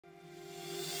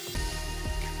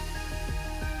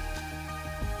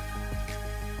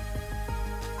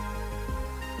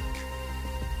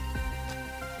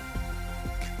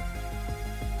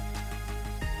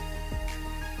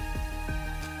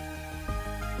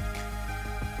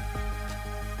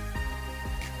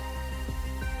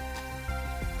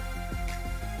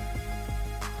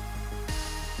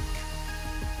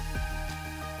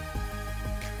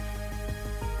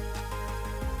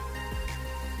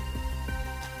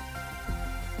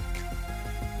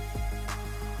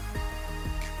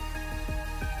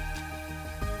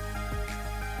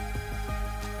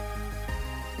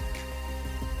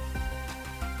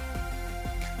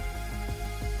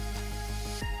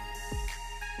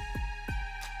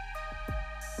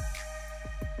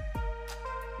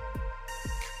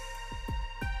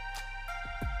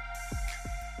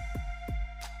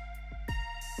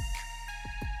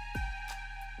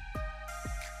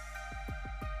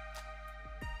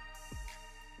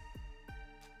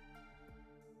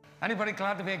Anybody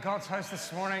glad to be at God's house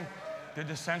this morning? Good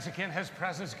to sense again His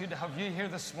presence. Good to have you here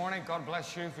this morning. God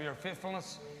bless you for your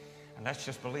faithfulness. And let's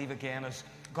just believe again, as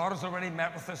God has already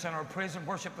met with us in our praise and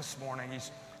worship this morning.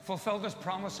 He's fulfilled His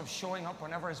promise of showing up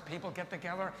whenever His people get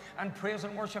together and praise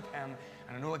and worship Him.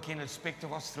 And I know again He'll speak to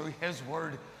us through His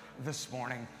word this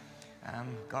morning.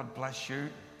 God bless you.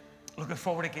 Looking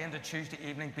forward again to Tuesday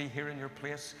evening. Be here in your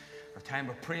place. A time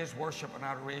of praise, worship, and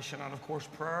adoration, and of course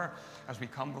prayer as we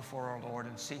come before our Lord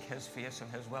and seek His face and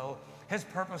His will, His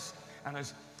purpose, and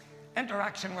His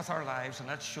interaction with our lives. And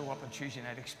let's show up on Tuesday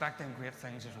night expecting great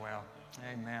things as well.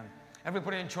 Amen.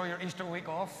 Everybody enjoy your Easter week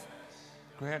off?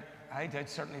 Great. I did,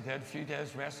 certainly did. A few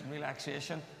days rest and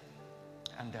relaxation.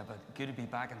 And but good to be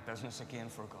back in business again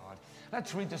for God.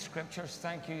 Let's read the scriptures.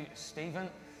 Thank you, Stephen.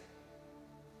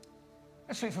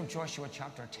 Let's read from Joshua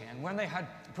chapter 10. When they had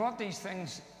brought these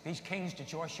kings to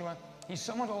Joshua, he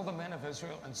summoned all the men of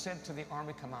Israel and said to the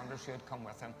army commanders who had come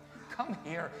with him, "Come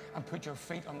here and put your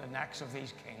feet on the necks of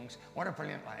these kings." What a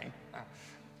brilliant line.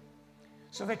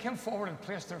 So they came forward and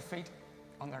placed their feet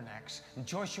on their necks. And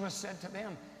Joshua said to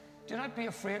them, "Do not be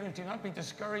afraid and do not be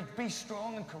discouraged. Be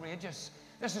strong and courageous.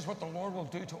 This is what the Lord will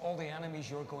do to all the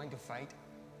enemies you're going to fight."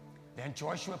 Then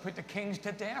Joshua put the kings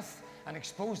to death and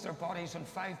exposed their bodies on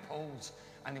 5 poles,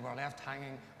 and they were left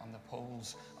hanging on the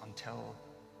poles until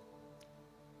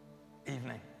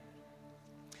evening.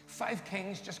 5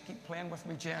 kings, just keep playing with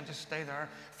me, Jen, just stay there.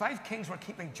 5 kings were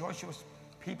keeping Joshua's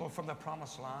people from the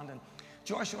promised land, and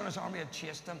Joshua and his army had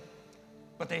chased them,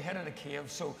 but they hid in a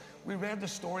cave. So we read the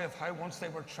story of how once they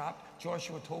were trapped,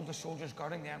 Joshua told the soldiers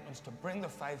guarding the entrance to bring the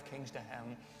 5 kings to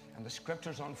him, and the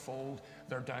scriptures unfold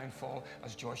their downfall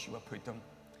as Joshua put them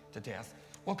to death.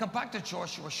 We'll come back to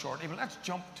Joshua shortly, but let's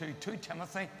jump to 2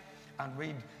 Timothy and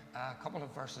read a couple of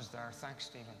verses there. Thanks,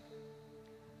 Stephen.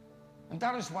 "And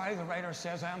that is why the writer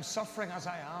says, 'I am suffering as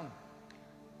I am.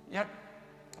 Yet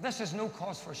this is no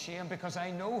cause for shame, because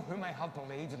I know whom I have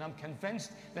believed, and I'm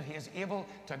convinced that he is able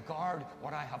to guard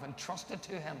what I have entrusted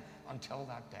to him until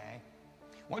that day.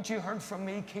 What you heard from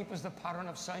me, keep as the pattern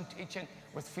of sound teaching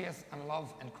with faith and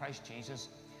love in Christ Jesus.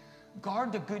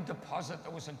 Guard the good deposit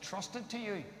that was entrusted to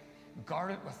you.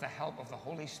 Guard it with the help of the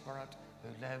Holy Spirit who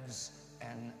lives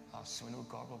in us.'" We know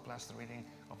God will bless the reading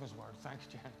of His word. Thanks,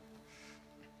 Jen.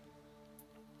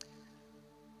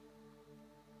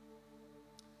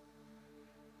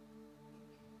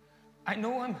 "I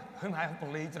know him whom I have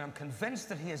believed, and I'm convinced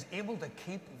that he is able to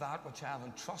keep that which I have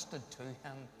entrusted to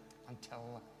him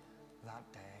until that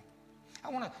day." I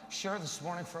want to share this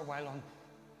morning for a while on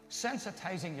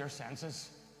sensitizing your senses.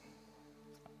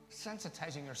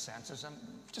 Sensitizing your senses. And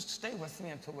just stay with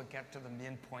me until we get to the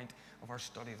main point of our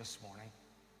study this morning.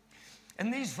 In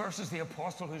these verses, the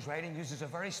apostle who's writing uses a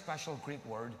very special Greek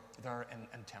word there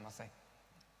in Timothy.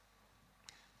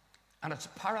 And it's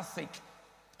paratheke.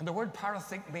 And the word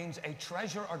paratheke means a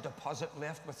treasure or deposit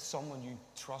left with someone you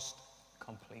trust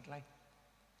completely.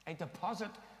 A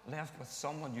deposit left with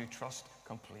someone you trust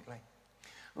completely.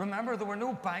 Remember, there were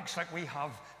no banks like we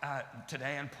have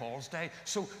today in Paul's day.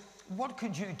 So what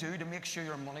could you do to make sure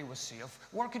your money was safe?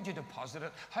 Where could you deposit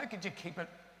it? How could you keep it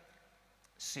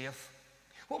safe?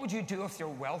 What would you do with your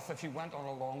wealth if you went on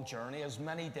a long journey, as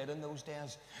many did in those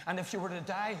days? And if you were to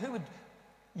die, who would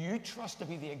you trust to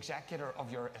be the executor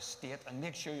of your estate and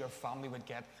make sure your family would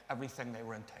get everything they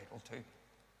were entitled to?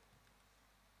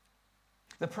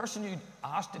 The person you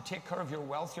asked to take care of your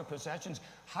wealth, your possessions,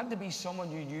 had to be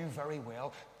someone you knew very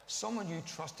well, someone you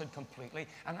trusted completely.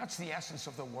 And that's the essence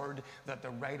of the word that the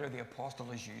writer, the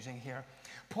apostle, is using here.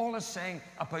 Paul is saying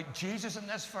about Jesus in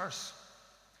this verse,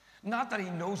 not that he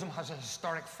knows him as a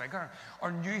historic figure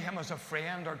or knew him as a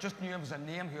friend or just knew him as a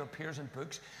name who appears in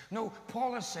books. No,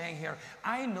 Paul is saying here,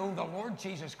 I know the Lord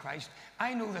Jesus Christ.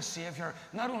 I know the Savior,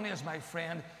 not only as my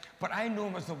friend, but I know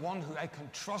him as the one who I can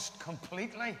trust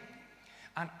completely.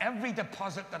 And every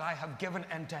deposit that I have given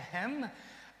into him,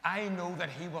 I know that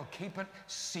he will keep it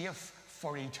safe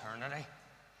for eternity.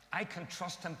 I can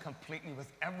trust him completely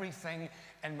with everything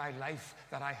in my life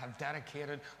that I have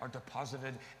dedicated or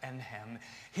deposited in him.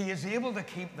 He is able to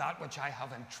keep that which I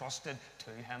have entrusted to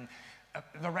him.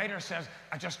 The writer says,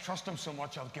 I just trust him so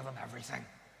much, I'll give him everything,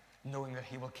 knowing that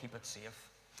he will keep it safe.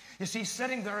 You see,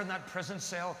 sitting there in that prison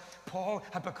cell, Paul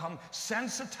had become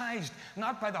sensitized,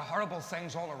 not by the horrible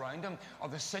things all around him, or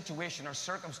the situation or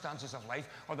circumstances of life,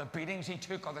 or the beatings he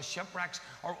took, or the shipwrecks,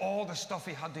 or all the stuff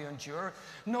he had to endure.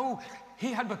 No,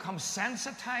 he had become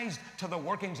sensitized to the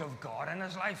workings of God in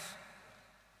his life.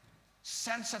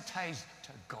 Sensitized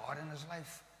to God in his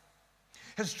life.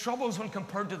 His troubles, when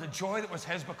compared to the joy that was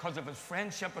his because of his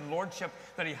friendship and lordship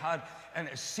that he had in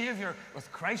his Savior,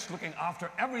 with Christ looking after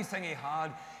everything he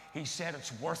had, he said,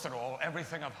 it's worth it all,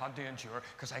 everything I've had to endure,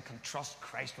 because I can trust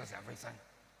Christ with everything.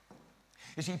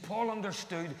 You see, Paul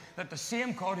understood that the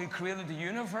same God who created the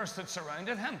universe that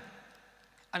surrounded him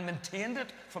and maintained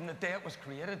it from the day it was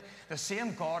created, the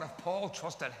same God, if Paul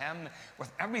trusted him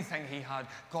with everything he had,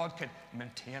 God could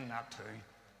maintain that too.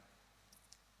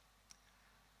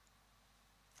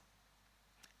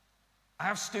 I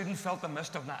have stood and felt the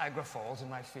mist of Niagara Falls in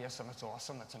my face, and it's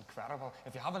awesome, it's incredible.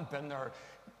 If you haven't been there,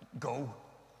 go.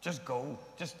 Just go.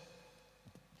 Just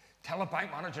tell a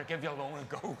bank manager, give you a loan and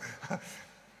go.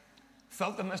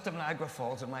 Felt the mist of Niagara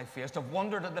Falls in my face. I've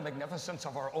wondered at the magnificence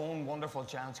of our own wonderful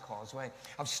Giant's Causeway.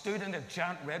 I've stood in the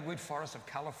giant redwood forest of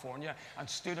California and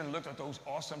stood and looked at those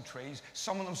awesome trees,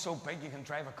 some of them so big you can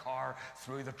drive a car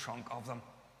through the trunk of them.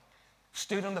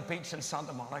 Stood on the beach in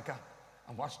Santa Monica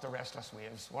and watched the restless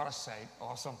waves. What a sight.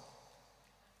 Awesome.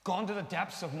 Gone to the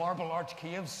depths of Marble Arch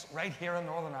Caves right here in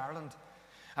Northern Ireland.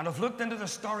 And I've looked into the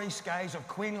starry skies of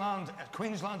Queensland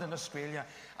in Australia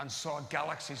and saw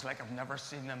galaxies like I've never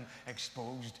seen them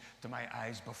exposed to my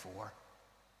eyes before.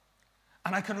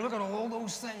 And I can look at all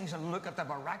those things and look at the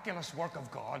miraculous work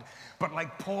of God. But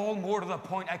like Paul, more to the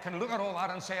point, I can look at all that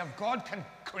and say, if God can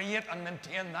create and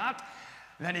maintain that,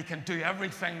 then he can do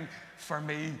everything for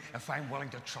me if I'm willing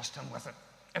to trust him with it.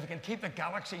 If he can keep the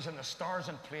galaxies and the stars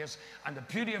in place and the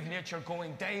beauty of nature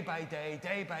going day by day,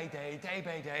 day by day, day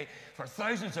by day for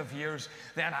thousands of years,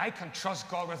 then I can trust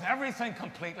God with everything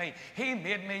completely. He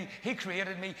made me, he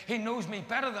created me, he knows me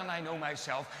better than I know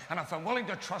myself. And if I'm willing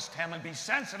to trust him and be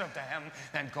sensitive to him,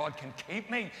 then God can keep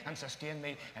me and sustain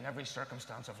me in every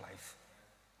circumstance of life.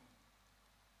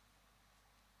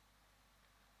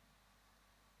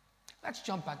 Let's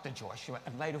jump back to Joshua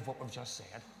in light of what we've just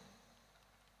said.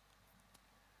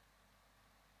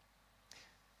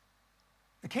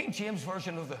 The King James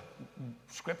Version of the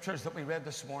scriptures that we read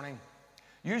this morning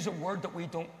use a word that we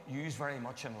don't use very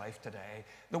much in life today.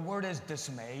 The word is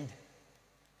dismayed.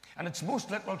 And its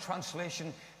most literal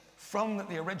translation from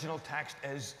the original text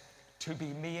is to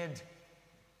be made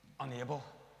unable.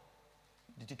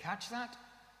 Did you catch that?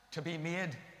 To be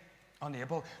made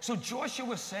unable. So Joshua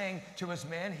was saying to his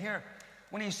men here,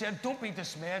 when he said, don't be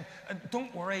dismayed,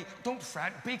 don't worry, don't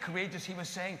fret, be courageous, he was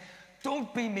saying,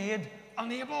 don't be made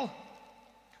unable.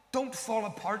 Don't fall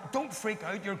apart, don't freak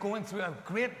out, you're going through a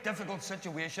great difficult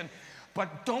situation,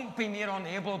 but don't be made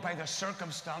unable by the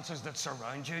circumstances that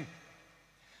surround you.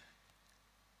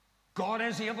 God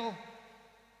is able.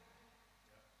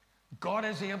 God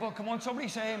is able. Come on, somebody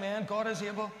say amen. God is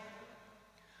able.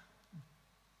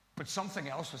 But something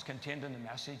else was contained in the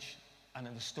message and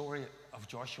in the story of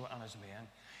Joshua and his men.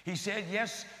 He said,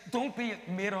 yes, don't be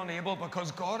made unable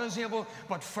because God is able,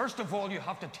 but first of all, you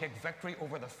have to take victory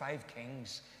over the 5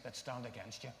 kings that stand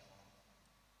against you.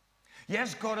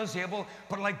 Yes, God is able,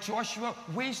 but like Joshua,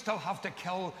 we still have to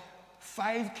kill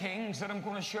 5 kings that I'm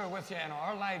going to share with you in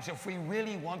our lives if we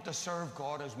really want to serve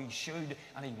God as we should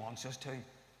and he wants us to.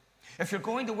 If you're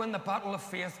going to win the battle of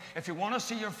faith, if you want to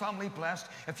see your family blessed,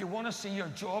 if you want to see your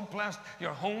job blessed,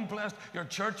 your home blessed, your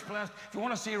church blessed, if you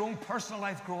want to see your own personal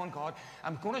life grow in God,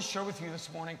 I'm going to share with you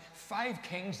this morning 5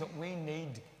 kings that we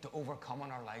need to overcome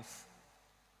in our life.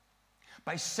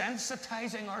 By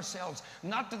sensitizing ourselves,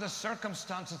 not to the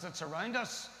circumstances that surround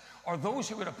us or those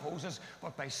who would oppose us,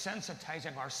 but by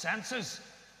sensitizing our senses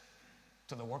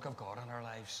to the work of God in our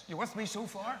lives. You with me so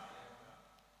far?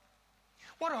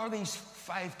 What are these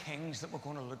 5 kings that we're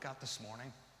going to look at this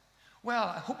morning? Well,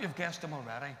 I hope you've guessed them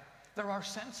already. There are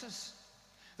senses.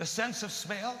 The sense of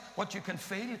smell, what you can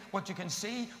feel, what you can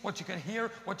see, what you can hear,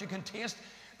 what you can taste.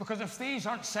 Because if these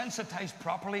aren't sensitized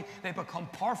properly, they become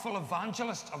powerful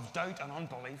evangelists of doubt and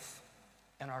unbelief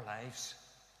in our lives.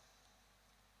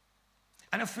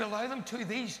 And if we allow them to,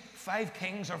 these 5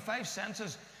 kings or 5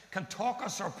 senses can talk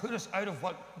us or put us out of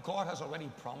what God has already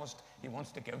promised he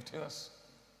wants to give to us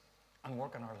and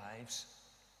work in our lives.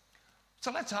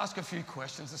 So let's ask a few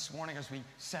questions this morning as we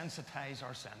sensitize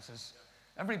our senses.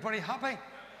 Everybody happy?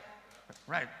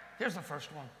 Right, here's the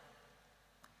first one.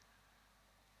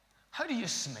 How do you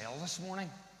smell this morning?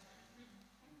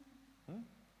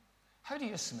 How do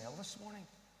you smell this morning?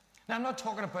 Now, I'm not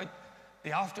talking about the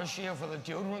aftershave or the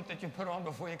deodorant that you put on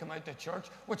before you come out to church,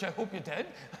 which I hope you did.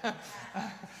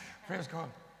 Praise God.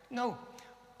 No,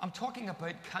 I'm talking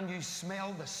about, can you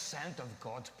smell the scent of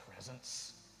God's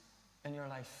presence in your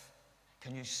life?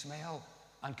 Can you smell,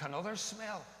 and can others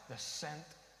smell the scent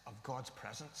of God's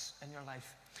presence in your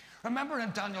life? Remember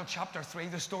in Daniel chapter 3,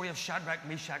 the story of Shadrach,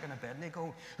 Meshach, and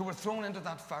Abednego, who were thrown into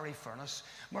that fiery furnace.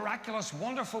 Miraculous,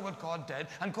 wonderful what God did,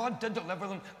 and God did deliver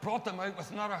them, brought them out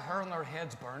with not a hair on their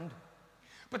heads burned.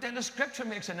 But then the scripture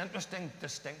makes an interesting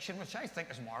distinction, which I think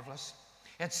is marvelous.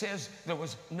 It says there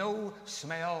was no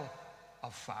smell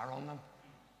of fire on them.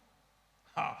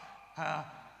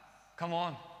 Come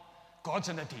on. God's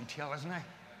in the detail, isn't he?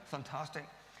 Fantastic.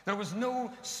 There was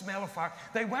no smell of fire.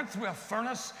 They went through a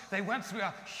furnace. They went through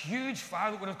a huge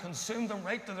fire that would have consumed them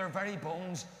right to their very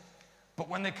bones. But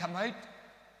when they come out,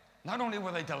 not only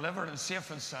were they delivered and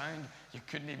safe and sound, you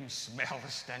couldn't even smell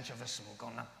the stench of the smoke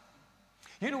on them.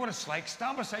 You know what it's like.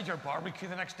 Stand beside your barbecue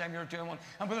the next time you're doing one,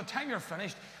 and by the time you're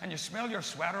finished and you smell your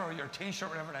sweater or your t-shirt,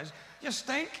 whatever it is, you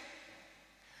stink.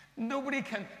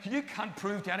 You can't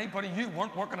prove to anybody you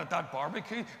weren't working at that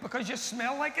barbecue because you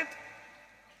smell like it.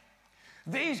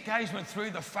 These guys went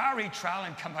through the fiery trial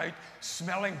and come out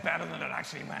smelling better than it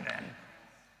actually went in,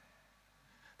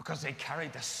 because they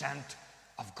carried the scent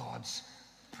of God's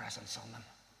presence on them.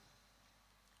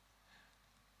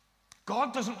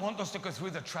 God doesn't want us to go through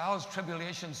the trials,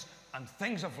 tribulations, and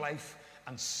things of life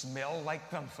and smell like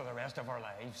them for the rest of our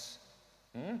lives.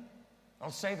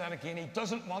 I'll say that again. He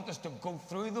doesn't want us to go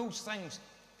through those things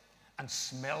and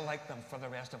smell like them for the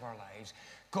rest of our lives.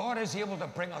 God is able to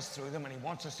bring us through them, and he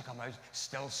wants us to come out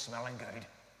still smelling good.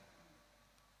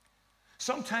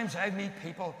 Sometimes I meet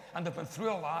people, and they've been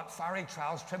through a lot, fiery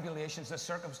trials, tribulations, the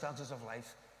circumstances of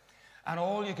life, and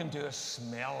all you can do is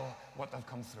smell what they've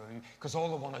come through, because all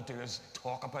they want to do is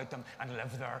talk about them and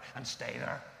live there and stay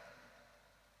there.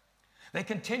 They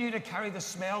continue to carry the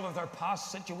smell of their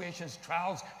past situations,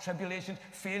 trials, tribulations,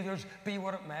 failures, be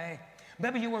what it may.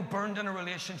 Maybe you were burned in a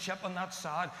relationship and that's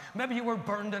sad. Maybe you were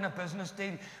burned in a business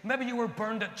deal. Maybe you were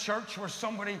burned at church where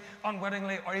somebody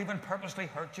unwittingly or even purposely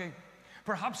hurt you.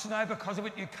 Perhaps now, because of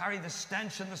it, you carry the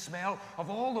stench and the smell of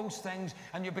all those things,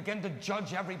 and you begin to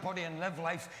judge everybody and live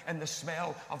life in the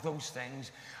smell of those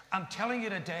things. I'm telling you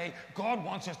today, God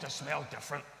wants us to smell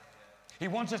different. He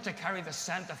wants us to carry the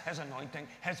scent of his anointing,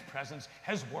 his presence,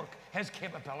 his work, his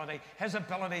capability, his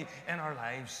ability in our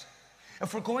lives.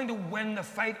 If we're going to win the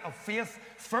fight of faith,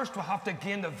 first we'll have to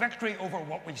gain the victory over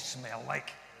what we smell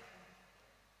like.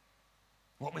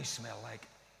 What we smell like.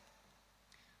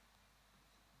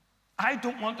 I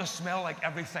don't want to smell like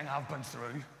everything I've been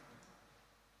through,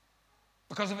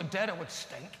 because if it did, it would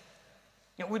stink.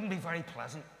 It wouldn't be very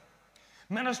pleasant.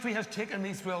 Ministry has taken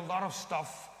me through a lot of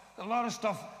stuff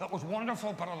that was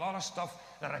wonderful, but a lot of stuff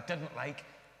that I didn't like.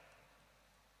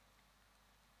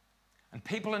 And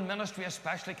people in ministry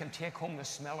especially can take home the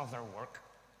smell of their work,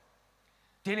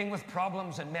 dealing with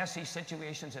problems and messy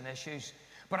situations and issues.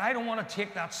 But I don't want to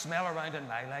take that smell around in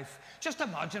my life. Just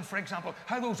imagine, for example,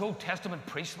 how those Old Testament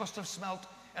priests must have smelt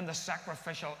in the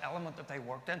sacrificial element that they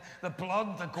worked in. The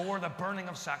blood, the gore, the burning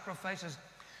of sacrifices.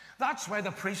 That's why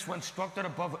the priests were instructed,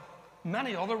 above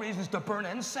many other reasons, to burn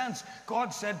incense.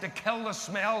 God said to kill the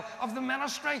smell of the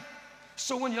ministry.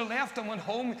 So when you left and went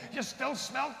home, you still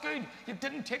smelled good. You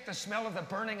didn't take the smell of the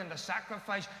burning and the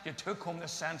sacrifice. You took home the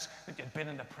sense that you'd been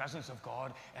in the presence of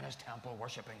God in his temple,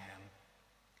 worshiping him.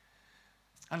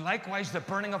 And likewise, the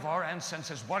burning of our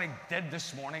incense is what he did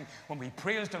this morning when we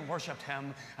praised and worshiped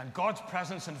him, and God's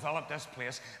presence enveloped this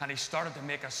place, and he started to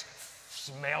make us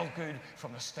smell good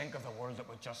from the stink of the world that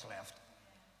we just left.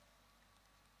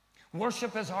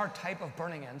 Worship is our type of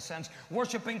burning incense.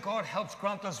 Worshiping God helps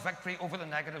grant us victory over the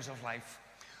negatives of life.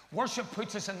 Worship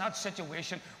puts us in that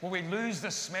situation where we lose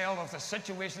the smell of the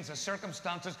situations, the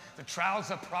circumstances, the trials,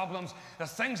 the problems, the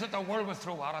things that the world would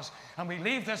throw at us, and we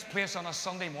leave this place on a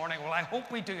Sunday morning, well, I hope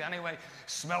we do anyway,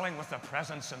 smelling with the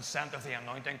presence and scent of the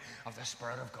anointing of the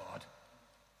Spirit of God.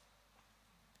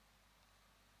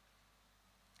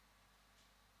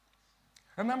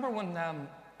 Remember when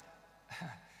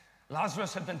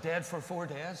Lazarus had been dead for 4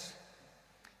 days?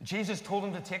 Jesus told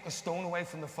him to take the stone away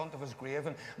from the front of his grave,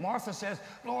 and Martha says,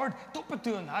 Lord, don't be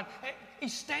doing that. He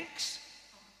stinks.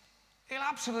 He'll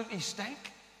absolutely stink.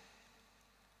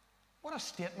 What a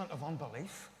statement of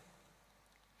unbelief.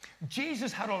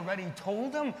 Jesus had already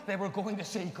told them they were going to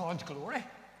see God's glory.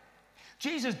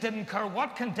 Jesus didn't care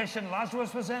what condition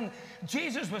Lazarus was in.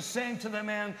 Jesus was saying to the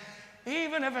men,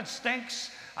 even if it stinks,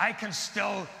 I can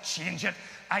still change it.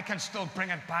 I can still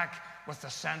bring it back with the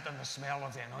scent and the smell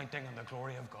of the anointing and the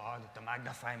glory of God to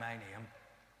magnify my name.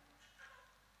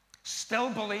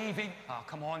 Still believing, oh,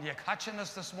 come on, you catching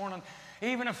this morning?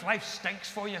 Even if life stinks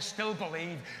for you, still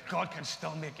believe God can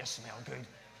still make you smell good.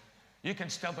 You can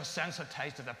still be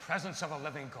sensitized to the presence of a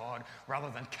living God rather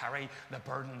than carry the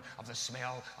burden of the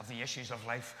smell of the issues of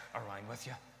life around with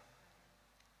you.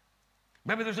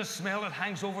 Maybe there's a smell that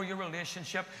hangs over your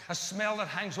relationship, a smell that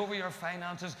hangs over your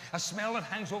finances, a smell that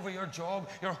hangs over your job,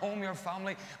 your home, your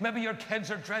family. Maybe your kids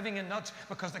are driving you nuts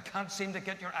because they can't seem to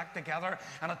get your act together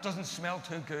and it doesn't smell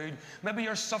too good. Maybe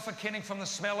you're suffocating from the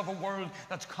smell of a world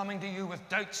that's coming to you with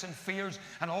doubts and fears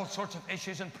and all sorts of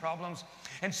issues and problems.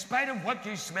 In spite of what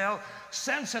you smell,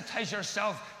 sensitize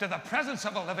yourself to the presence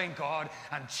of a living God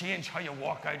and change how you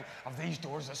walk out of these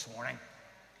doors this morning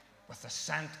with the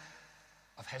scent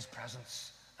of His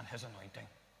presence and His anointing.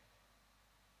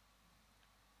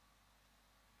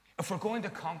 If we're going to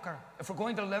conquer, if we're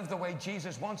going to live the way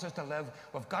Jesus wants us to live,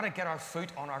 we've got to get our foot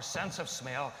on our sense of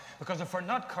smell, because if we're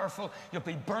not careful, you'll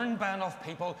be burned by enough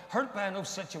people, hurt by enough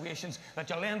situations, that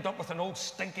you'll end up with an old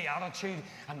stinky attitude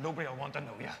and nobody will want to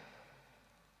know you.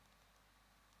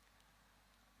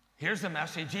 Here's the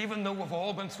message: even though we've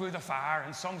all been through the fire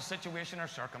in some situation or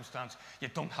circumstance, you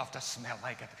don't have to smell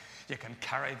like it. You can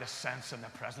carry the sense and the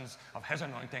presence of His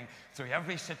anointing through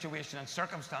every situation and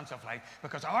circumstance of life,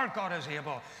 because our God is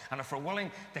able. And if we're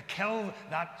willing to kill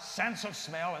that sense of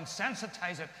smell and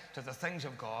sensitize it to the things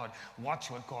of God, watch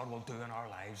what God will do in our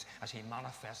lives as He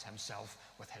manifests Himself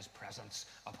with His presence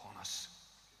upon us.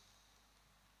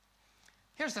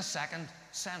 Here's the second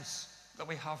sense that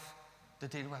we have to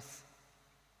deal with.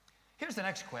 Here's the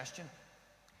next question.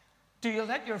 Do you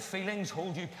let your feelings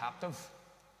hold you captive?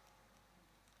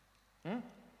 You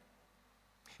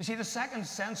see, the second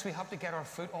sense we have to get our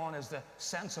foot on is the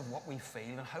sense of what we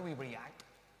feel and how we react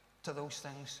to those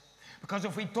things. Because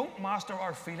if we don't master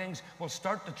our feelings, we'll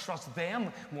start to trust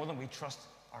them more than we trust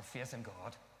our faith in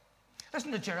God.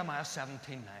 Listen to Jeremiah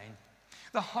 17:9.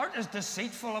 The heart is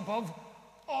deceitful above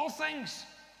all things.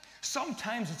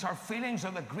 Sometimes it's our feelings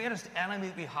are the greatest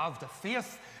enemy we have to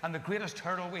faith and the greatest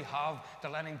hurdle we have to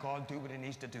letting God do what He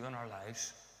needs to do in our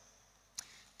lives.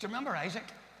 Do you remember Isaac?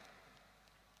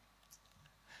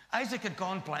 Isaac had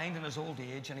gone blind in his old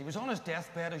age, and he was on his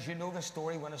deathbed, as you know the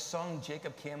story, when his son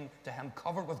Jacob came to him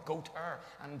covered with goat hair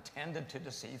and intended to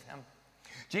deceive him.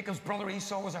 Jacob's brother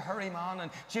Esau was a hairy man, and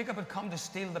Jacob had come to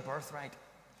steal the birthright.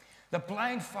 The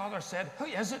blind father said, "Who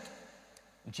is it?"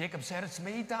 And Jacob said, "It's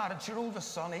me, Dad. It's your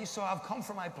oldest son, Esau. I've come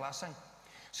for my blessing."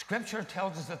 Scripture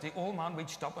tells us that the old man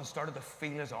reached up and started to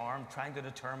feel his arm, trying to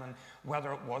determine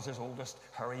whether it was his oldest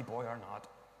hairy boy or not.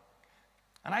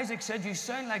 And Isaac said, "You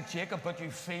sound like Jacob, but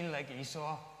you feel like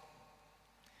Esau."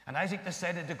 And Isaac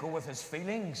decided to go with his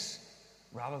feelings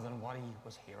rather than what he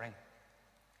was hearing.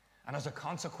 And as a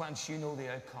consequence, you know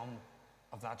the outcome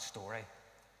of that story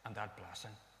and that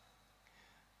blessing.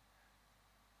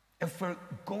 If we're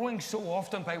going so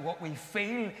often by what we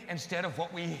feel instead of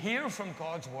what we hear from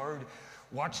God's word,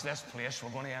 watch this place, we're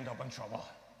going to end up in trouble.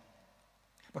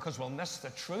 Because we'll miss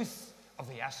the truth of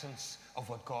the essence of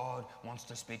what God wants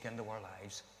to speak into our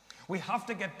lives. We have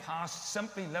to get past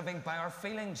simply living by our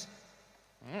feelings.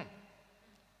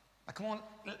 Come on,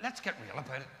 let's get real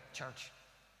about it, church.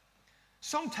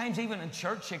 Sometimes even in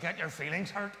church you get your feelings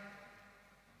hurt.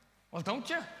 Well, don't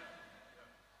you?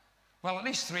 Well, at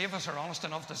least 3 of us are honest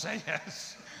enough to say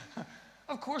yes.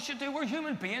 Of course you do. We're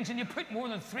human beings, and you put more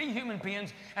than 3 human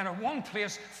beings in a one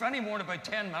place for any more than about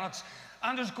 10 minutes,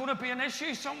 and there's going to be an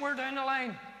issue somewhere down the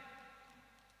line.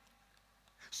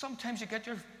 Sometimes you get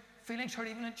your feelings hurt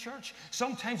even in church.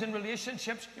 Sometimes in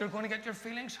relationships, you're going to get your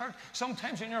feelings hurt.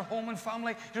 Sometimes in your home and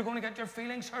family, you're going to get your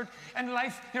feelings hurt. In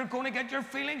life, you're going to get your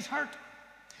feelings hurt.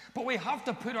 But we have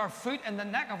to put our foot in the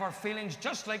neck of our feelings,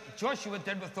 just like Joshua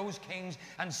did with those kings,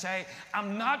 and say,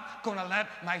 I'm not going to let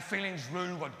my feelings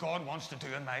rule what God wants to do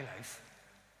in my life.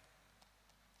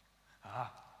 I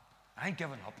ain't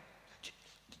giving up.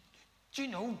 Do you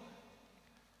know,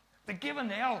 they gave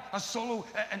Nell a solo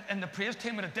in the praise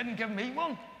team, and it didn't give me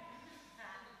one.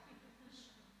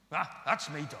 That's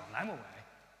me done. I'm away.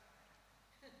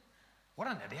 What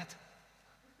an idiot.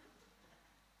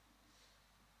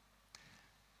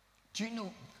 Do you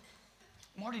know,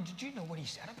 Marty, did you know what he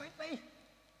said about me?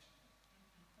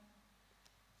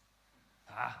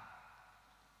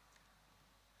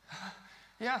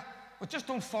 Yeah, we just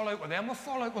don't fall out with them, we'll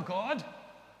fall out with God.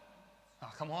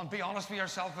 Come on, be honest with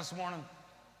yourself this morning.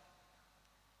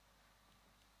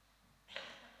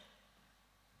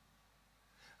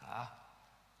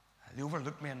 They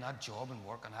overlooked me in that job and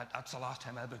work, and that's the last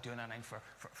time I'll be doing anything for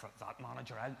that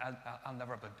manager. I'll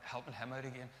never be helping him out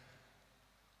again.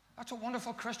 That's a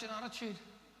wonderful Christian attitude.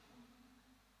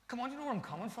 Come on, you know where I'm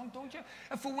coming from, don't you?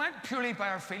 If we went purely by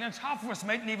our feelings, half of us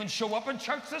mightn't even show up in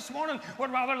church this morning. We'd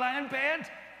rather lie in bed.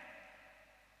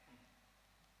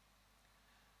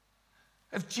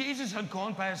 If Jesus had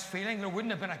gone by his feeling, there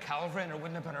wouldn't have been a Calvary and there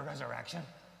wouldn't have been a resurrection.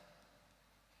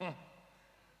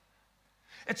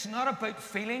 It's not about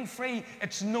feeling free.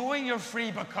 It's knowing you're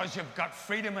free because you've got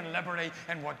freedom and liberty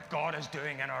in what God is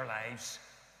doing in our lives.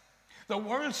 The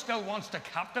world still wants to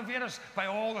captivate us by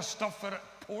all the stuff that it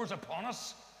pours upon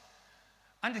us.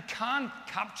 And it can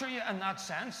capture you in that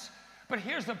sense. But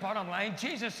here's the bottom line.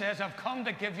 Jesus says, I've come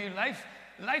to give you life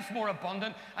more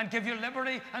abundant, and give you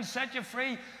liberty and set you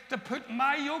free, to put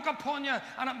my yoke upon you.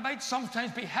 And it might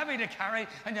sometimes be heavy to carry,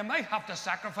 and you might have to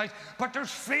sacrifice, but there's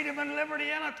freedom and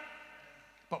liberty in it.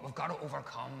 But we've got to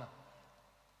overcome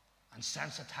and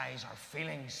sensitize our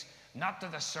feelings, not to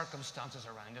the circumstances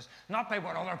around us, not by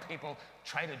what other people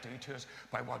try to do to us,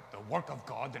 by what the work of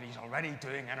God that he's already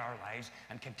doing in our lives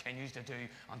and continues to do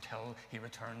until he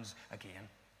returns again.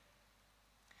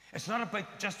 It's not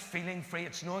about just feeling free.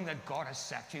 It's knowing that God has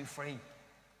set you free.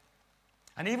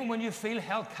 And even when you feel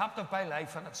held captive by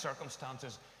life and its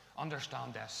circumstances,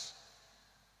 understand this.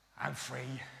 I'm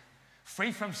free.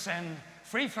 Free from sin,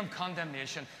 free from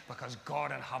condemnation, because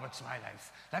God inhabits my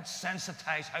life. Let's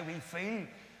sensitize how we feel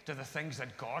to the things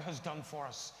that God has done for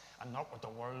us, and not what the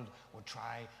world would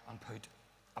try and put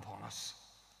upon us.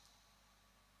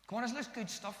 Come on, isn't this good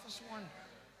stuff this morning?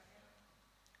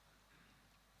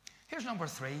 Here's number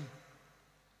 3.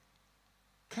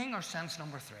 King or sense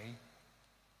number 3.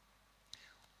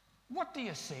 What do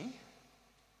you see?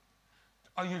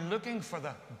 Are you looking for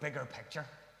the bigger picture?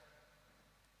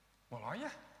 Well, are you?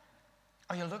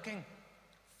 Are you looking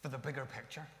for the bigger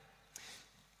picture?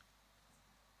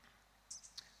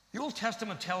 The Old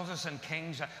Testament tells us in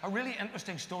Kings a really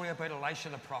interesting story about Elisha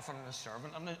the prophet and his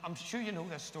servant, and I'm sure you know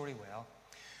this story well.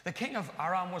 The king of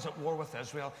Aram was at war with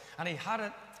Israel, and he had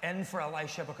it in for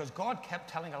Elisha because God kept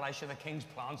telling Elisha the king's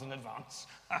plans in advance.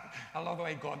 I love the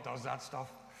way God does that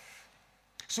stuff.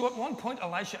 So at one point,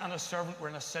 Elisha and his servant were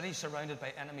in a city surrounded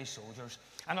by enemy soldiers,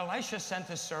 and Elisha sent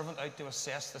his servant out to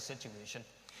assess the situation.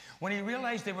 When he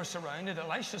realized they were surrounded,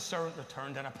 Elisha's servant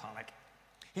returned in a panic.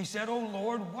 He said, "Oh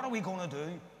Lord, what are we going to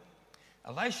do?"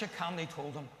 Elisha calmly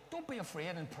told him, "Don't be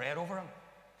afraid," and prayed over him.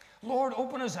 "Lord,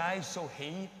 open his eyes so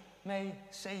he may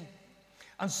see."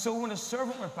 And so when his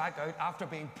servant went back out after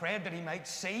being prayed that he might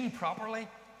see properly,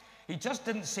 he just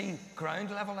didn't see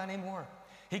ground level anymore.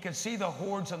 He could see the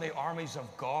hordes and the armies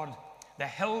of God. The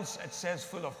hills, it says,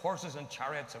 full of horses and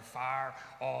chariots of fire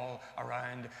all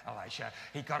around Elisha.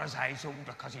 He got his eyes open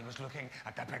because he was looking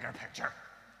at the bigger picture.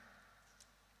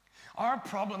 Our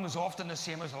problem is often the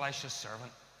same as Elisha's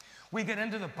servant. We get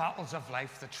into the battles of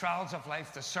life, the trials of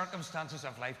life, the circumstances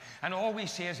of life, and all we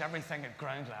see is everything at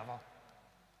ground level.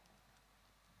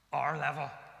 Our level,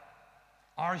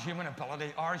 our human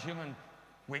ability, our human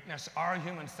weakness, our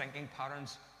human thinking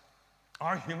patterns,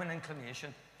 our human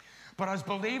inclination. But as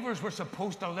believers, we're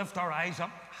supposed to lift our eyes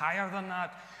up higher than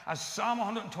that. As Psalm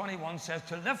 121 says,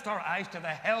 to lift our eyes to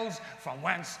the hills from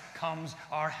whence comes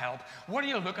our help. What are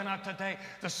you looking at today?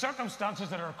 The circumstances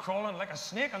that are crawling like a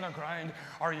snake on the ground?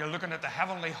 Or are you looking at the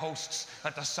heavenly hosts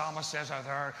that the psalmist says are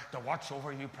there to watch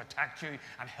over you, protect you,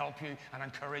 and help you, and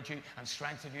encourage you, and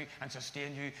strengthen you, and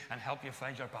sustain you, and help you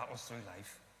fight your battles through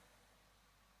life?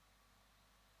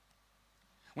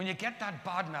 When you get that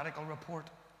bad medical report,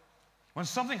 when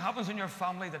something happens in your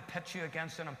family that pits you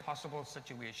against an impossible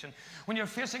situation, when you're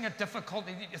facing a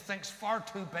difficulty that you think's far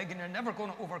too big and you're never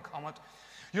going to overcome it,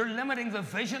 you're limiting the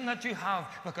vision that you have,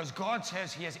 because God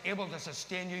says he is able to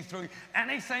sustain you through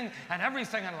anything and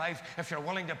everything in life if you're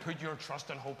willing to put your trust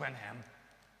and hope in him.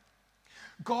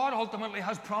 God ultimately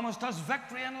has promised us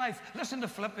victory in life. Listen to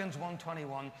Philippians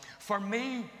 1:21.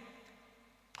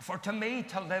 For to me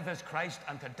to live is Christ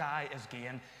and to die is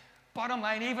gain. Bottom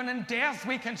line, even in death,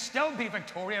 we can still be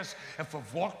victorious if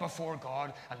we've walked before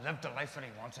God and lived the life that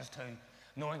he wants us to,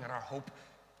 knowing that our hope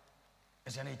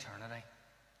is in eternity.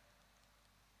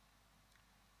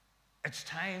 It's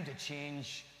time to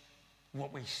change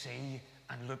what we see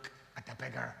and look at the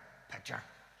bigger picture.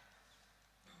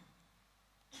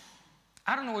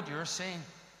 I don't know what you're seeing,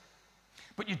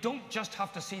 but you don't just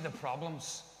have to see the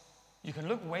problems. You can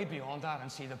look way beyond that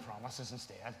and see the promises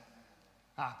instead.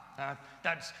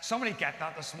 Somebody get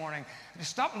that this morning.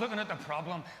 Stop looking at the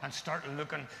problem and start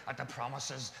looking at the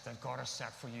promises that God has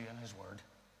set for you in his word.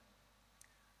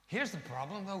 Here's the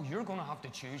problem, though. You're going to have to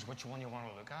choose which one you want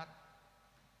to look at.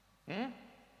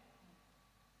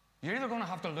 You're either going to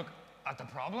have to look at the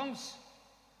problems,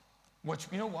 which,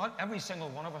 you know what, every single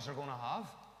one of us are going to have,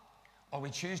 or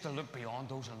we choose to look beyond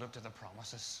those and look to the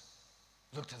promises.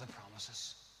 Look to the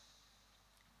promises.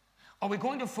 Are we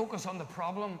going to focus on the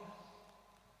problem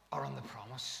or on the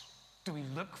promise? Do we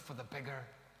look for the bigger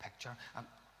picture?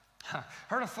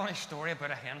 Heard a funny story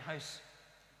about a hen house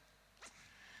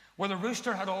where the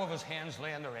rooster had all of his hens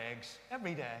laying their eggs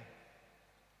every day.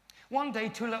 One day,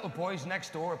 two little boys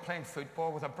next door were playing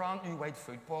football with a brand new white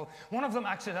football. One of them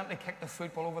accidentally kicked the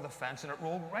football over the fence and it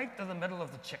rolled right to the middle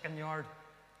of the chicken yard.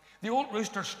 The old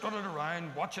rooster strutted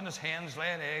around, watching his hens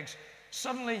laying eggs.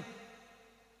 Suddenly,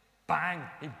 bang,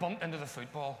 he bumped into the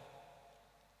football.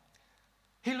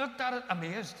 He looked at it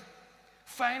amazed.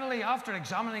 Finally, after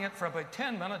examining it for about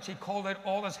 10 minutes, he called out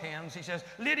all his hens. He says,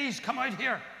 "Ladies, come out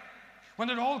here." When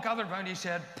they'd all gathered round, he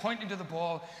said, pointing to the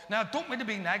ball, "Now, don't mean to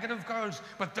be negative, girls,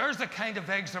 but there's the kind of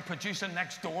eggs they're producing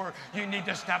next door. You need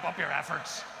to step up your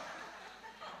efforts."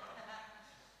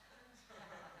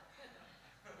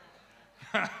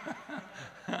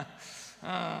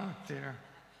 Oh, dear.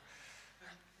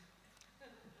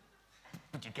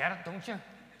 But you get it, don't you?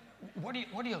 What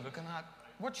are you looking at?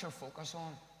 What's your focus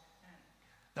on?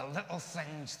 The little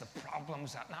things, the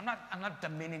problems. I'm not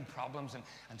demeaning problems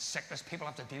and sickness. People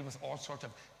have to deal with all sorts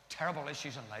of terrible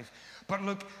issues in life. But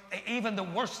look, even the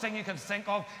worst thing you can think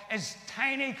of is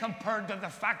tiny compared to the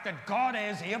fact that God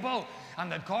is able and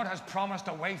that God has promised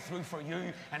a way through for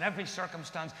you in every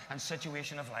circumstance and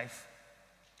situation of life.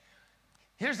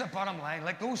 Here's the bottom line.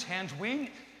 Like those hens,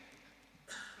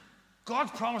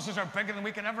 God's promises are bigger than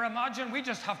we can ever imagine. We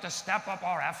just have to step up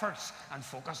our efforts and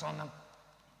focus on them.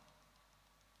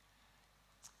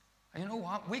 And you know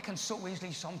what? We can so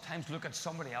easily sometimes look at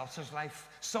somebody else's life,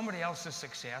 somebody else's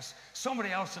success,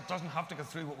 somebody else that doesn't have to go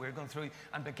through what we're going through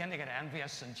and begin to get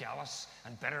envious and jealous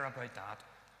and bitter about that.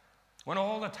 When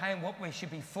all the time what we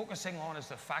should be focusing on is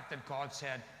the fact that God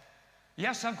said,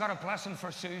 "Yes, I've got a blessing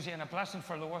for Susie and a blessing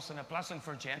for Lois and a blessing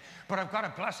for Jen, but I've got a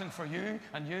blessing for you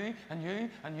and you and you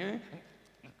and you."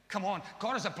 Come on,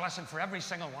 God is a blessing for every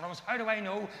single one of us. How do I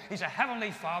know? He's a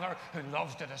heavenly Father who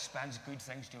loves to dispense good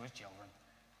things to his children.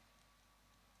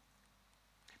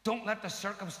 Don't let the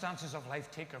circumstances of life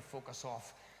take your focus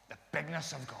off the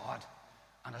bigness of God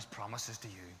and his promises to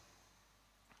you.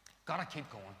 Got to keep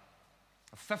going.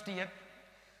 58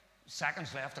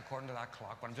 seconds left according to that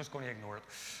clock, but I'm just going to ignore it.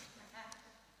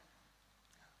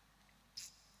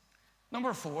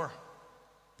 Number 4.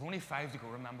 We've only 5 to go,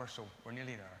 remember, so we're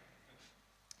nearly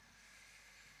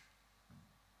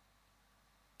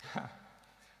there.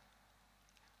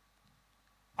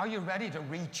 Are you ready to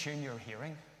retune your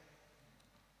hearing?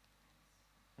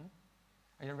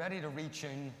 Are you ready to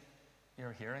retune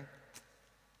your hearing?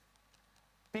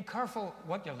 Be careful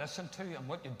what you listen to and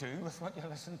what you do with what you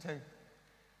listen to.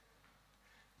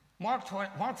 Mark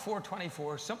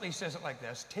 4:24 simply says it like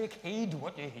this: take heed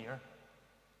what you hear.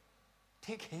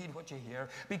 Take heed what you hear.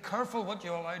 Be careful what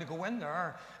you allow to go in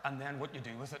there and then what you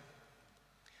do with it,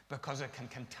 because it can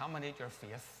contaminate your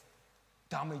faith,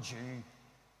 damage you,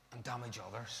 and damage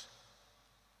others.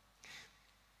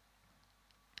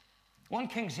 1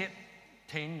 Kings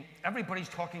 8:18, everybody's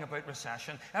talking about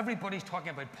recession, everybody's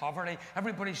talking about poverty,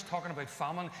 everybody's talking about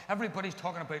famine, everybody's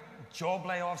talking about job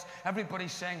layoffs,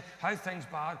 everybody's saying how things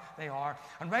bad they are.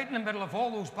 And right in the middle of all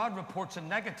those bad reports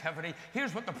and negativity,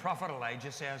 here's what the prophet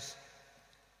Elijah says.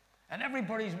 And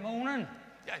everybody's moaning.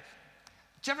 Do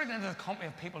you ever get into the company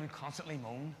of people who constantly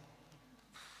moan?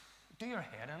 Do your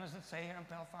head in, as they say here in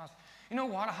Belfast. You know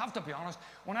what? I have to be honest.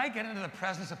 When I get into the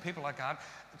presence of people like that,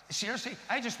 seriously,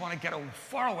 I just want to get as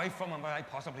far away from them as I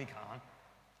possibly can.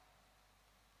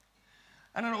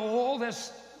 And in all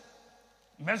this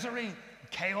misery,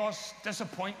 chaos,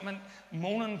 disappointment,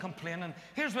 moaning, complaining,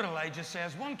 here's what Elijah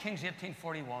says, 1 Kings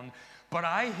 18:41, "But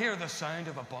I hear the sound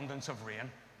of abundance of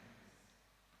rain."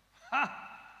 Ha!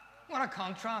 What a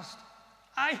contrast.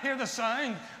 I hear the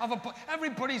sound of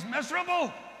everybody's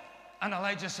miserable. And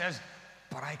Elijah says,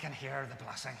 but I can hear the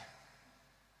blessing.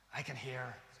 I can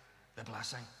hear the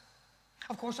blessing.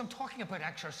 Of course, I'm talking about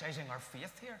exercising our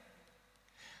faith here.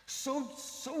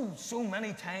 So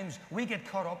many times we get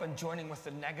caught up in joining with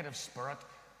the negative spirit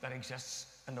that exists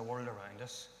in the world around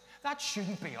us. That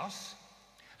shouldn't be us.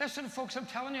 Listen, folks, I'm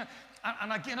telling you,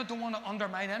 and again, I don't want to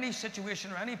undermine any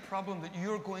situation or any problem that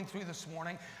you're going through this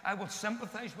morning. I will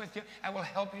sympathize with you. I will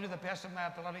help you to the best of my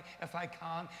ability if I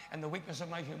can, in the weakness of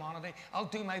my humanity. I'll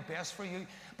do my best for you.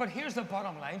 But here's the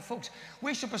bottom line, folks.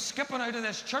 We should be skipping out of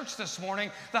this church this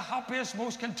morning the happiest,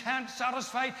 most content,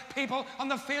 satisfied people on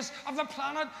the face of the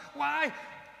planet. Why?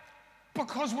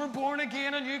 Because we're born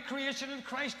again, a new creation in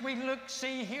Christ. We look,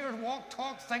 see, hear, walk,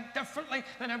 talk, think differently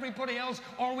than everybody else,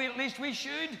 or at least we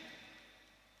should.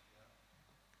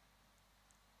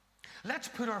 Let's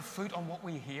put our foot on what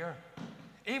we hear,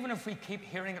 even if we keep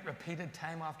hearing it repeated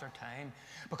time after time,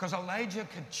 because Elijah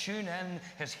could tune in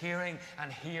his hearing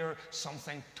and hear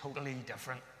something totally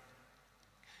different.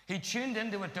 He tuned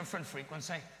into a different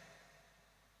frequency.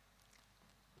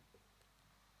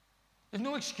 There's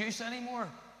no excuse anymore.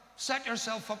 Set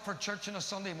yourself up for church on a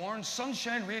Sunday morning,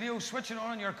 sunshine radio, switch it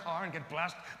on in your car and get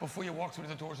blessed before you walk through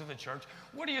the doors of the church.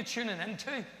 What are you tuning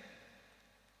into?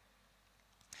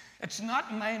 It's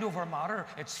not mind over matter,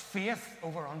 it's faith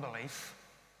over unbelief.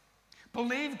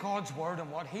 Believe God's word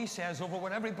and what he says over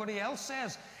what everybody else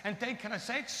says. And Dave, can I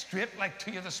say it straight like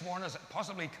to you this morning as I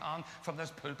possibly can from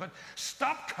this pulpit?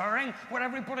 Stop caring what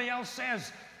everybody else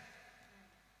says.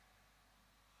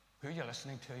 Who are you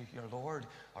listening to? Your Lord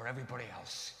or everybody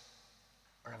else?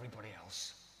 Or everybody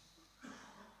else?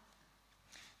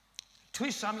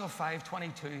 2 Samuel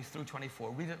 5:22 through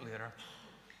 24. Read it later.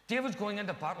 David's going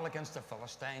into battle against the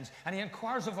Philistines, and he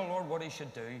inquires of the Lord what he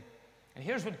should do. And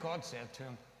here's what God said to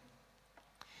him.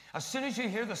 As soon as you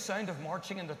hear the sound of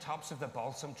marching in the tops of the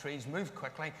balsam trees, move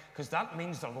quickly, because that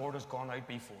means the Lord has gone out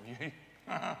before you.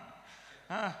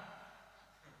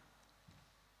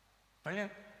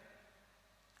 Brilliant.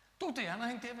 Don't do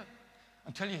anything, David,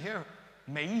 until you hear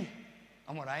me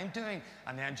and what I'm doing,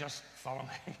 and then just follow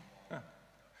me.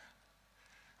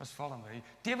 Just follow me.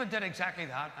 David did exactly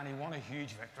that, and he won a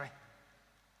huge victory.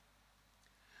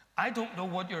 I don't know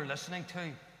what you're listening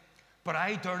to, but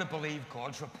I dare to believe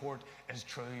God's report is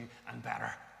true and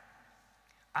better.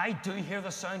 I do hear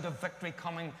the sound of victory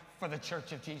coming for the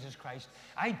Church of Jesus Christ.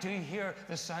 I do hear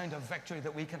the sound of victory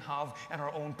that we can have in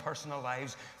our own personal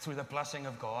lives through the blessing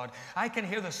of God. I can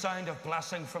hear the sound of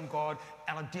blessing from God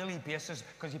on a daily basis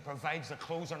because he provides the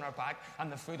clothes on our back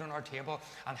and the food on our table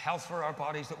and health for our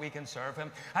bodies that we can serve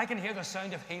him. I can hear the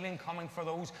sound of healing coming for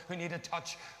those who need a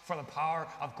touch for the power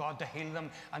of God to heal them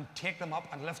and take them up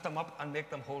and lift them up and make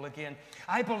them whole again.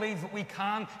 I believe that we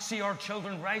can see our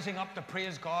children rising up to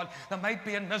praise God. They might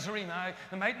be in misery now.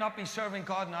 They might not be serving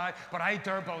God now, but I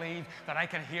dare believe that I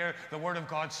can hear the word of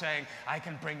God saying, I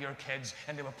can bring your kids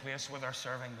into a place where they're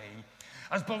serving me.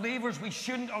 As believers, we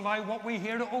shouldn't allow what we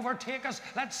hear to overtake us.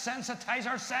 Let's sensitize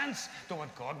our sense to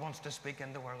what God wants to speak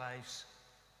into our lives.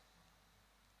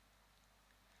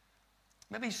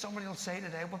 Maybe somebody will say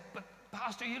today, well, but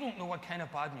Pastor, you don't know what kind of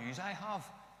bad news I have.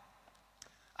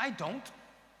 I don't.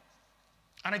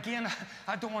 And again,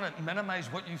 I don't want to minimize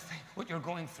what you're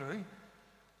going through.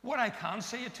 What I can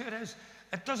say to it is,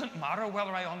 it doesn't matter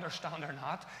whether I understand or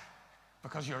not,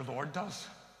 because your Lord does.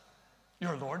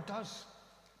 Your Lord does.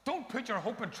 Don't put your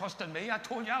hope and trust in me. I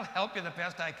told you I'll help you the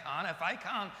best I can, if I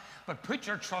can. But put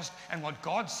your trust in what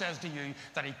God says to you,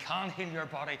 that he can heal your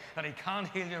body, that he can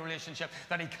heal your relationship,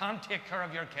 that he can take care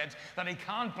of your kids, that he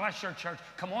can bless your church.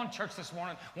 Come on, church, this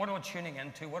morning. What are we tuning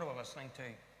into? What are we listening to?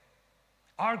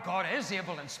 Our God is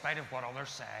able in spite of what others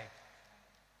say.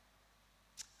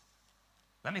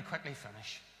 Let me quickly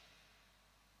finish.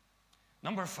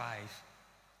 Number 5.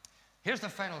 Here's the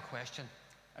final question,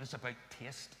 and it's about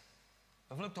taste.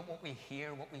 We've looked at what we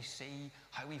hear, what we see,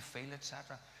 how we feel,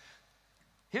 etc.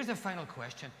 Here's the final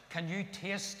question. Can you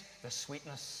taste the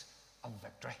sweetness of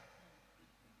victory?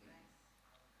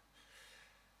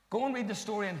 Go and read the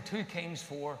story in 2 Kings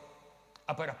 4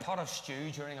 about a pot of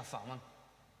stew during a famine.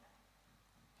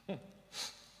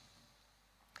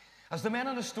 As the men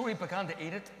in the story began to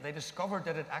eat it, they discovered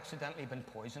that it had accidentally been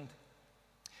poisoned.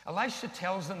 Elisha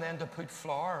tells them then to put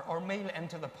flour or meal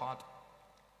into the pot,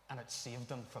 and it saved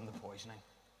them from the poisoning.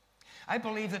 I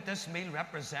believe that this meal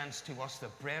represents to us the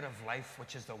bread of life,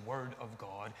 which is the Word of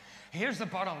God. Here's the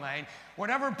bottom line.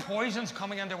 Whatever poison's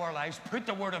coming into our lives, put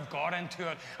the Word of God into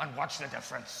it and watch the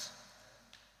difference.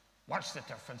 Watch the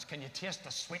difference. Can you taste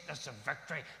the sweetness of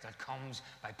victory that comes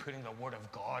by putting the Word of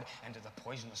God into the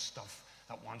poisonous stuff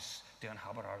that wants to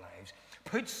inhabit our lives?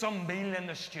 Put some meal in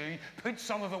the stew. Put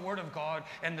some of the Word of God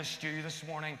in the stew this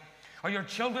morning. Are your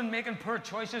children making poor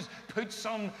choices? Put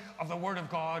some of the Word of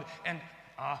God in.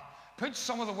 Put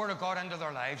some of the Word of God into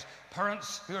their lives.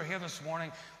 Parents who are here this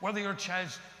morning, whether your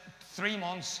child's 3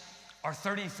 months or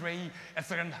 33, if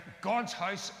they're in God's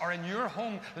house or in your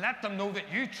home, let them know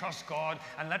that you trust God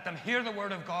and let them hear the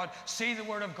Word of God, see the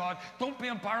Word of God. Don't be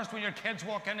embarrassed when your kids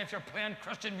walk in if you're playing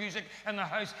Christian music in the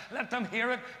house. Let them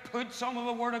hear it. Put some of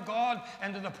the Word of God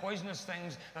into the poisonous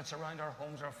things that surround our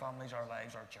homes, our families, our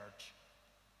lives, our church.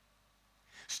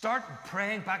 Start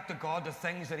praying back to God the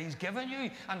things that he's given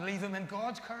you and leave them in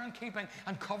God's care and keeping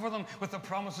and cover them with the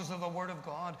promises of the Word of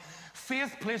God.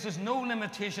 Faith places no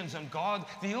limitations on God.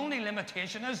 The only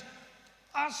limitation is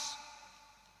us.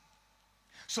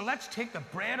 So let's take the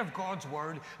bread of God's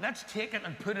Word, let's take it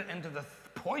and put it into the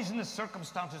poisonous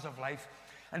circumstances of life.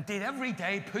 Indeed, every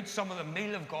day put some of the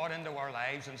meal of God into our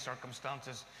lives and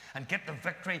circumstances and get the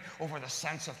victory over the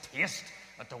sense of taste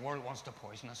that the world wants to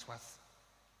poison us with.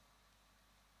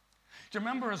 Do you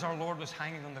remember as our Lord was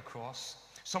hanging on the cross,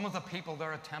 some of the people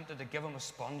there attempted to give him a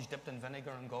sponge dipped in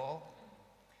vinegar and gall?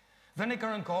 Vinegar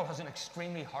and gall has an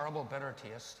extremely horrible, bitter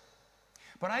taste.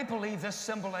 But I believe this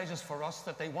symbolizes for us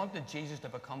that they wanted Jesus to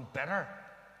become bitter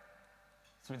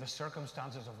through the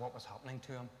circumstances of what was happening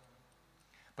to him.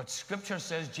 But Scripture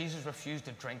says Jesus refused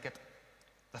to drink it,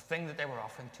 the thing that they were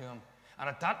offering to him. And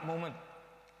at that moment,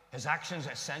 his actions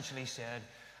essentially said,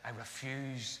 I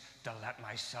refuse to let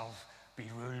myself be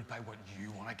ruled by what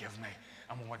you want to give me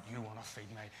and what you want to feed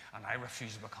me. And I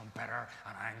refuse to become bitter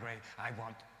and angry. I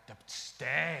want to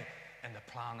stay in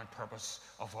the plan and purpose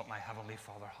of what my Heavenly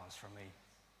Father has for me.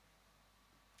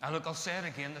 And look, I'll say it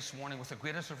again this morning with the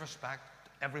greatest of respect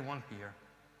to everyone here.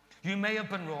 You may have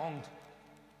been wronged.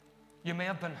 You may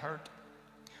have been hurt.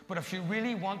 But if you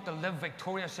really want to live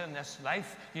victorious in this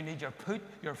life, you need to put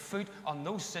your foot on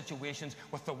those situations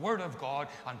with the Word of God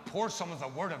and pour some of the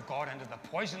Word of God into the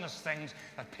poisonous things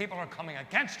that people are coming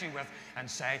against you with and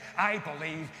say, I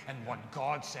believe in what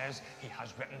God says He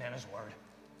has written in His Word.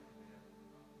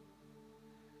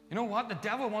 You know what? The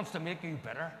devil wants to make you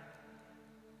bitter,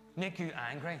 make you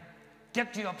angry,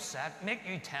 get you upset, make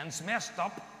you tense, messed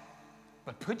up.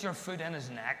 But put your foot in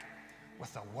his neck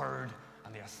with the Word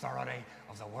and the authority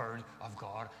of the Word of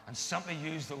God, and simply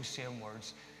use those same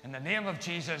words. In the name of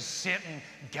Jesus, Satan,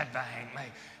 get behind me.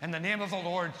 In the name of the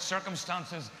Lord,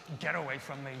 circumstances, get away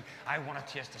from me. I want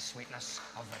to taste the sweetness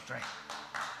of victory.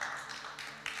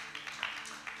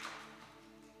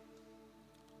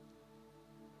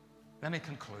 Let me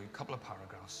conclude a couple of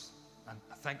paragraphs, and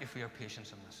thank you for your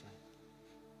patience in listening.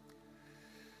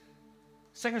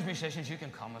 Singers, musicians, you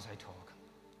can come as I talk.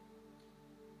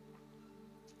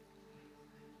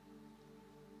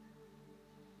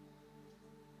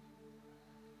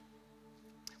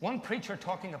 One preacher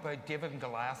talking about David and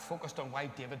Goliath focused on why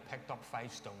David picked up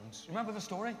 5 stones. Remember the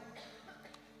story?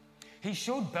 He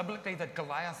showed biblically that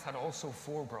Goliath had also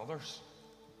 4 brothers.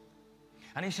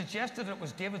 And he suggested it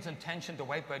was David's intention to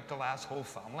wipe out Goliath's whole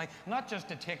family, not just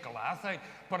to take Goliath out,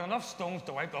 but enough stones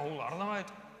to wipe the whole lot of them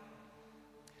out.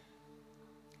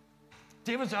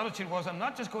 David's attitude was, I'm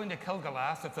not just going to kill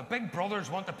Goliath. If the big brothers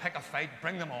want to pick a fight,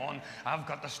 bring them on. I've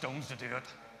got the stones to do it.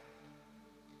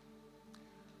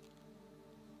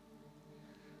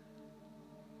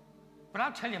 But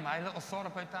I'll tell you my little thought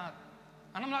about that.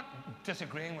 And I'm not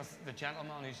disagreeing with the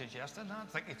gentleman who suggested that. I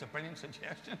think it's a brilliant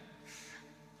suggestion.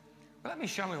 But let me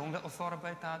share my own little thought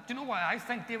about that. Do you know why I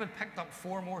think David picked up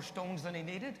 4 more stones than he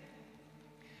needed?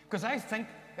 Because I think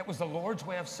it was the Lord's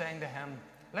way of saying to him,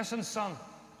 listen, son,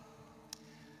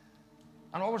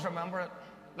 and always remember it,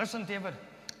 listen, David,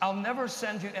 I'll never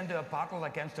send you into a battle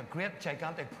against a great,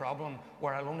 gigantic problem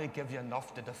where I'll only give you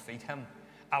enough to defeat him.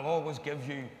 I'll always give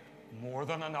you more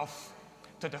than enough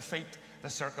to defeat the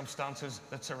circumstances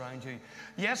that surround you.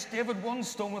 Yes, David, 1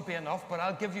 stone would be enough, but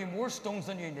I'll give you more stones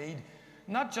than you need,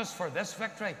 not just for this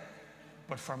victory,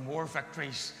 but for more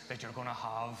victories that you're going to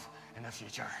have in the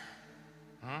future.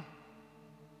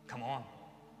 Come on.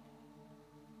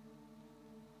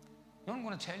 You know, I'm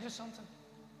going to tell you something.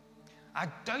 I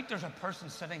doubt there's a person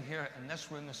sitting here in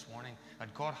this room this morning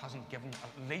that God hasn't given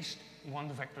at least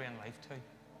 1 victory in life to.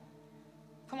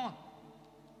 Come on.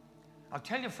 I'll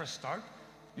tell you for a start,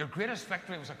 your greatest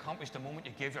victory was accomplished the moment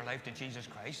you gave your life to Jesus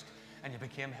Christ and you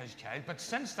became His child. But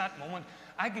since that moment,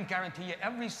 I can guarantee you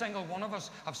every single one of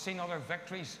us have seen other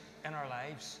victories in our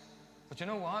lives. But you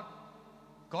know what?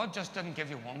 God just didn't give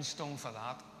you 1 stone for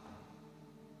that.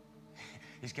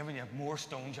 He's given you more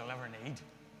stones you'll ever need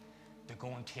to go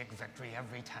and take victory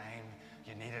every time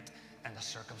you need it in the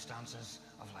circumstances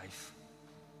of life.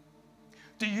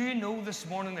 Do you know this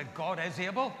morning that God is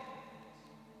able?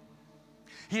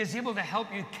 He is able to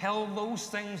help you kill those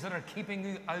things that are keeping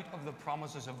you out of the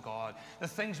promises of God. The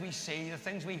things we see, the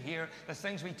things we hear, the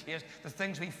things we taste, the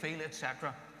things we feel,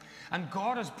 etc. And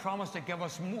God has promised to give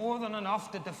us more than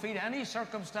enough to defeat any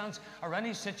circumstance or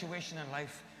any situation in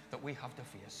life that we have to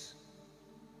face.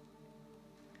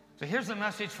 So here's the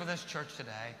message for this church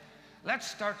today. Let's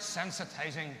start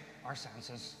sensitizing our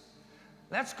senses.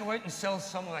 Let's go out and sell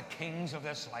some of the kings of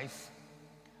this life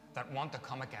that want to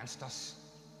come against us.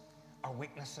 Our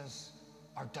weaknesses,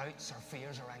 our doubts, our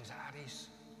fears, our anxieties.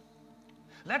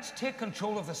 Let's take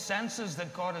control of the senses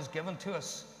that God has given to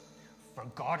us. For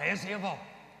God is able.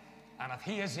 And if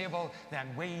He is able, then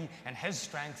we, in His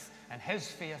strength, and His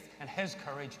faith, and His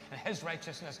courage, and His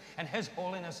righteousness, and His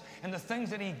holiness, and the things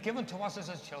that He's given to us as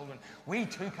His children, we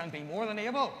too can be more than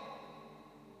able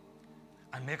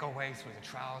and make our way through the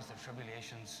trials, the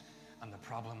tribulations, and the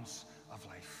problems of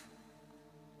life.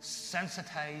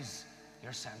 Sensitize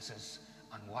your senses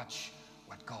and watch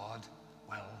what God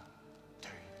will